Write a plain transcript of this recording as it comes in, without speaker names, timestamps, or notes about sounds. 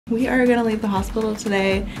We are gonna leave the hospital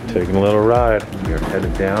today. Taking a little ride. We are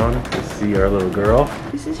headed down to see our little girl.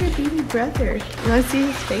 This is your baby brother. You wanna see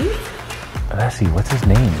his face? Alessi, what's his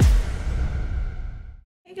name?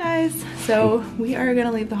 Hey guys, so we are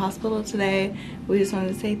gonna leave the hospital today. We just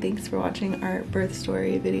wanted to say thanks for watching our birth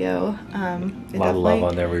story video. A lot of love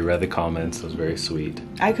on there. We read the comments. It was very sweet.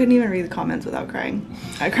 I couldn't even read the comments without crying.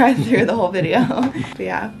 I cried through the whole video. But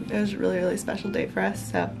yeah, it was a really special day for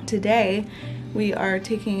us. So today we are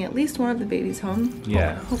taking at least one of the babies home.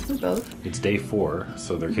 Yeah. Hopefully both. It's day 4,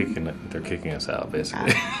 so they're kicking us out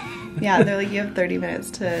basically. Yeah, they're like, you have 30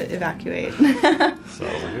 minutes to evacuate. So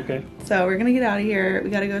we're okay. So we're gonna get out of here. We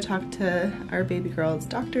gotta go talk to our baby girl's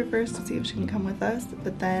doctor first to see if she can come with us.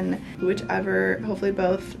 But then whichever, hopefully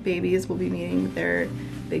both babies will be meeting their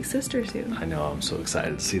big sister soon. I know, I'm so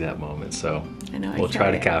excited to see that moment. So I know, we'll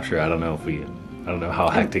try to capture it. I don't know how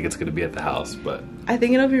hectic it's gonna be at the house, but I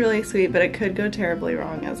think it'll be really sweet, but it could go terribly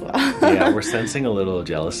wrong as well. Yeah, we're sensing a little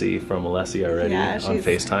jealousy from Alessi already on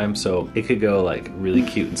FaceTime, so it could go like really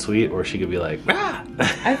cute and sweet, or she could be like, ah!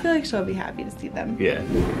 I feel like she'll be happy to see them. Yeah.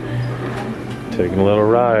 Taking a little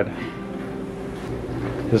ride.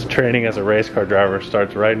 His training as a race car driver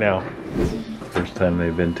starts right now. First time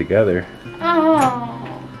they've been together.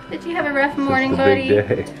 Oh, did you have a rough morning, buddy? Big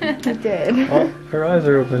day. I did. Oh, her eyes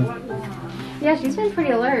are open. Yeah, she's been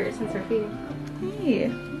pretty alert since her feeding.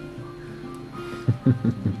 Hey.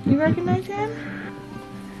 You recognize him?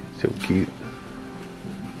 So cute.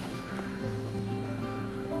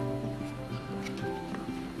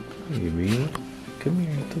 Baby, come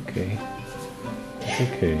here, it's okay. It's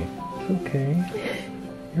okay. It's okay.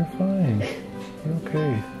 You're fine. You're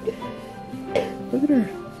okay. Look at her.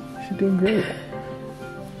 She's doing great.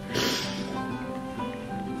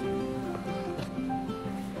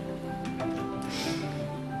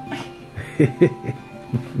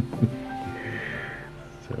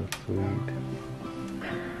 So sweet.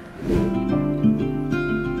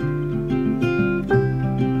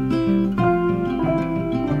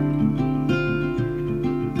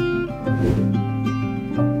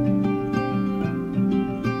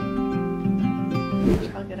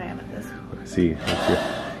 How good I am at this. Let's see.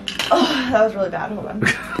 Oh, that was really bad. Hold on.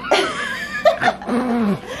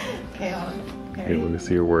 Okay, hold on. Okay, let me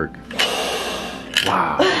see your work.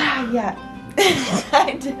 Wow. Yeah.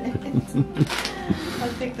 I did it.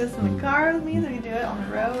 I'll take this in the car with me so we can do it on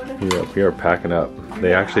the road. We are packing up.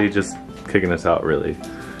 They actually just kicking us out, really.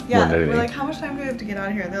 Yeah, we're like, how much time do we have to get out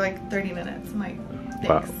of here? They're like 30 minutes. I'm like, thanks.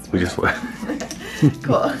 Wow, we just went.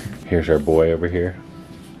 Cool. Here's our boy over here.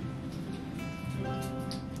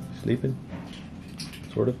 Sleeping,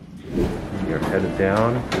 sort of. We are headed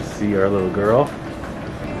down to see our little girl.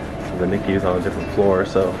 So the NICU's on a different floor,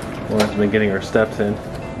 so Lauren's been getting her steps in.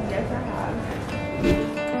 Yes, I have.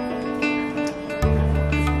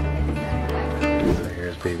 So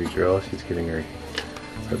here's baby girl. She's getting her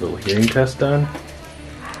little hearing test done.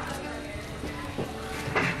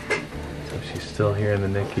 So she's still here in the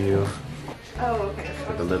NICU. Oh, okay.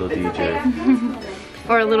 With a little DJ.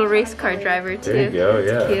 Or a little race car driver too. There you go,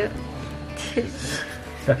 yeah. Cute.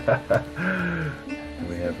 And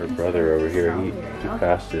we have her brother over here. He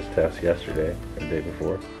passed his test yesterday, or the day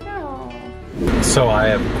before. So I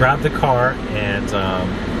have grabbed the car and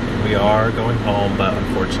we are going home, but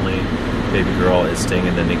unfortunately baby girl is staying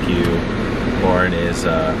in the NICU. Lauren is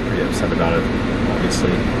pretty upset about it,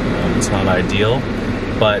 obviously. It's not ideal,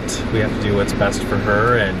 but we have to do what's best for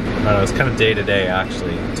her, and I don't know, it's kind of day to day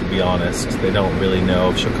actually, to be honest. They don't really know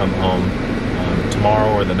if she'll come home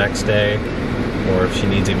tomorrow or the next day, or if she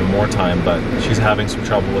needs even more time, but she's having some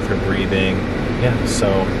trouble with her breathing. Yeah,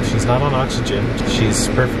 so she's not on oxygen. She's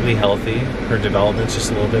perfectly healthy. Her development's just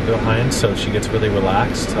a little bit behind, so she gets really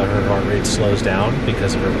relaxed. Her heart rate slows down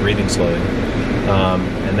because of her breathing slowing.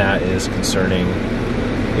 And that is concerning,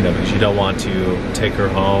 you know, because you don't want to take her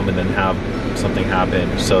home and then have something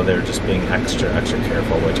happen. So they're just being extra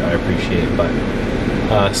careful, which I appreciate,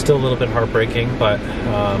 but still a little bit heartbreaking. But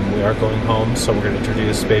we are going home, so we're going to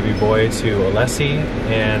introduce baby boy to Alessi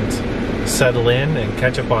and settle in and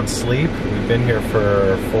catch up on sleep. We've been here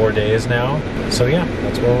for 4 days now, so yeah,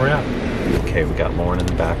 that's where we're at. Okay, we got Lauren in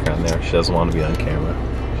the background there. She doesn't want to be on camera.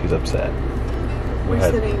 She's upset. We're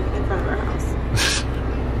sitting in front of our house.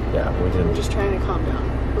 Yeah, I'm just trying to calm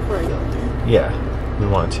down before I go in there. Yeah, we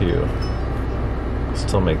want to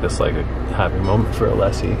still make this like a happy moment for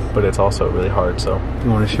Alessi, but it's also really hard, so.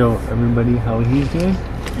 You want to show everybody how he's doing?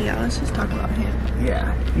 Yeah, let's just talk about him.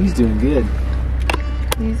 Yeah, he's doing good.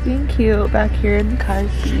 He's being cute back here in the car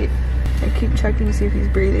seat. I keep checking to see if he's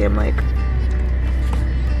breathing. I'm like,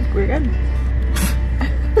 we're good.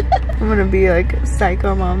 I'm gonna be like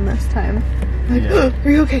psycho mom this time. Like, oh,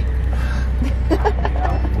 are you okay?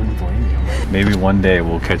 Wouldn't blame you. Maybe one day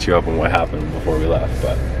we'll catch you up on what happened before we left,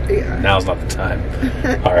 but now's not the time.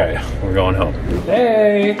 All right, we're going home.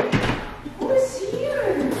 Hey! Who's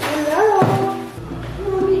here? Hello.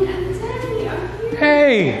 Mommy and Daddy are here.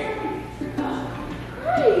 Hey!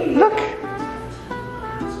 Hi. Look!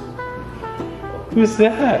 Who's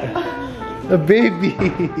that? A baby!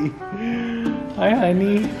 Hi,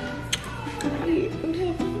 honey.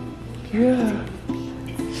 Yeah.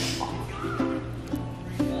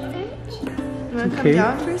 You want to come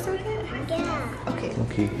down for a second? Yeah. Okay.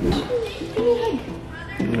 Okay.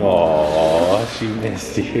 Aww, she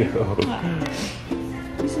missed you.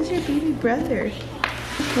 This is your baby brother. You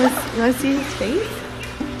want to see his face?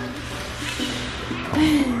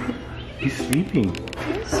 He's sleeping.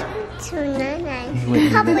 So nice.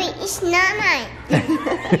 Papa, it's not nice.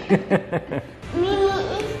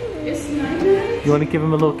 It's nice. You want to give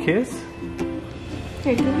him a little kiss?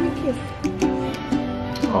 Here, give him a kiss.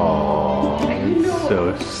 Aww,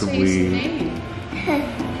 so sweet.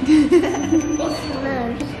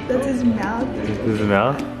 That's his mouth. His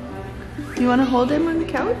mouth? You want to hold him on the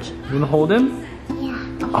couch? You want to hold him?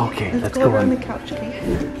 Yeah. Okay, Let's go over on the couch, okay?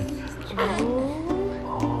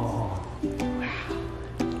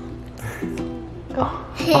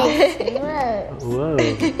 Whoa.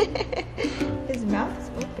 His mouth is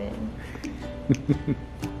open.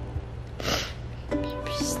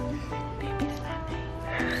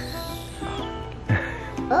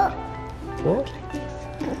 Oh, What?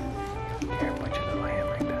 Here, put your little hand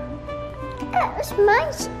like that. it's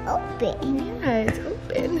mine's open. Yeah, it's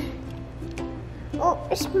open. Oh,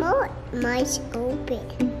 it's more. Mine's open.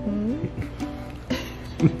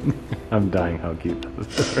 I'm dying how cute that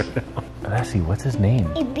is right now. Alessi, what's his name?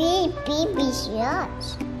 A baby's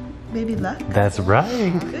yours. Baby Luck. That's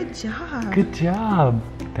right. Good job. Good job.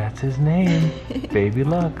 That's his name. Baby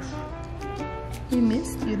Lux. We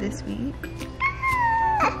missed you this week.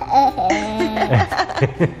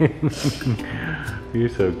 You're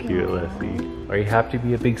so cute, Alessi. Are you happy to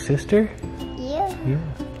be a big sister? Yeah. Yeah.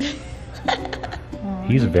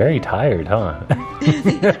 He's very tired, huh? He's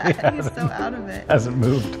so out of it. Hasn't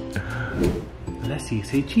moved. Alessi,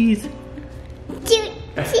 say cheese.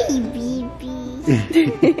 baby.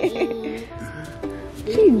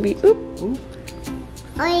 She'd be. Oop.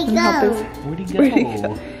 I Help go. us. Where'd he Where'd he go? go?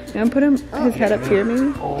 You want to put him his head up here,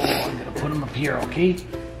 maybe? Oh, I'm gonna put him up here, okay?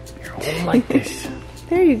 Here, hold him like this.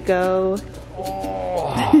 There you go.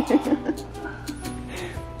 Oh.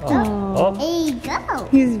 Oh. There you go.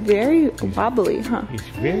 He's very wobbly, huh? He's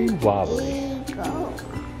very wobbly. There you go.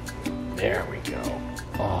 There we go.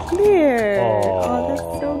 Oh. There. Oh. Oh, that's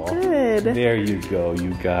so good. There you go,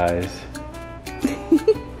 you guys.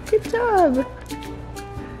 Good job.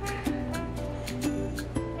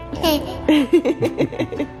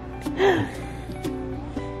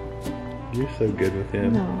 You're so good with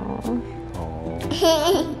him. No. Oh.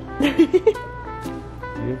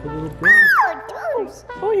 You have a little bit.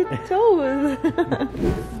 Oh, his toes.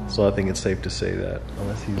 So I think it's safe to say that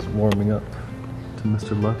unless he's warming up to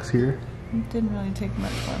Mr. Lux here. It didn't really take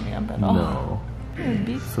much for me up at all. No. You're a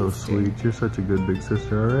big So sister. sweet. You're such a good big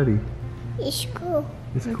sister already. It's cool.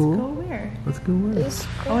 It's Let's cool. go where? Let's go where? It's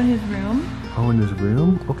Oh, in his room? Oh, in his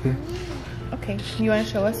room? Okay. Okay. You want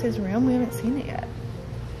to show us his room? We haven't seen it yet.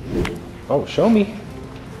 Oh, show me.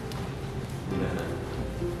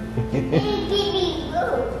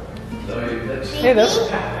 Hey, that's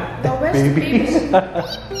baby. His room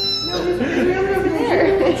over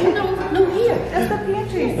there. no here. That's the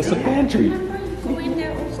pantry. That's the pantry. Go in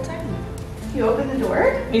there all the time. You open the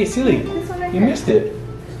door? Hey, silly. This one right You here. missed it.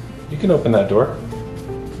 You can open that door.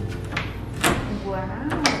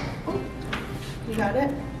 Wow. Oh, you got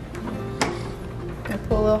it? Gotta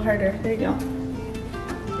pull a little harder. There you go.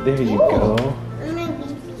 There you go.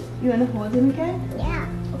 You want to hold him again? Yeah.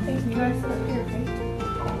 Okay, you guys sit up here, okay?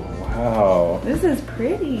 Wow. This is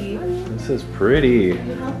pretty. This is pretty.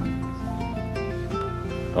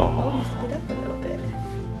 Oh, Oh. you split up a little bit.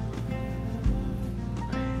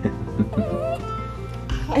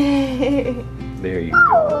 There you go.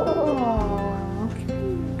 Oh,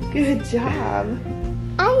 good job.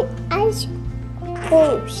 Eyes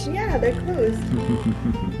closed. Yeah, they're closed.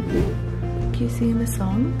 Can you sing him a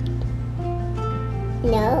song?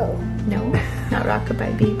 No. No, not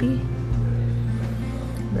Rockabye Baby.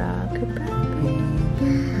 Rockabye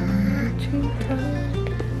Baby on the treetop.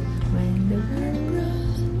 When the wind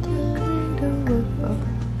blows, the cradle will fall.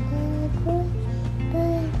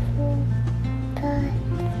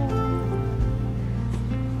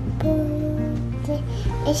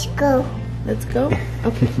 Let's go. Let's go.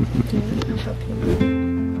 Okay. I'll help you.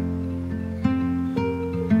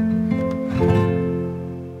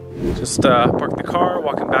 Just parked the car,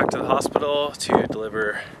 walking back to the hospital to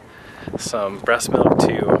deliver some breast milk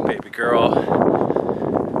to baby girl.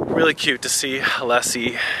 Really cute to see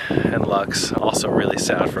Alessi and Lux. Also really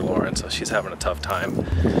sad for Lauren, so she's having a tough time.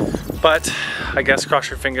 But I guess cross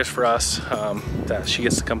your fingers for us that she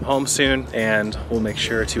gets to come home soon, and we'll make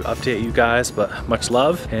sure to update you guys. But much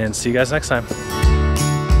love, and see you guys next time.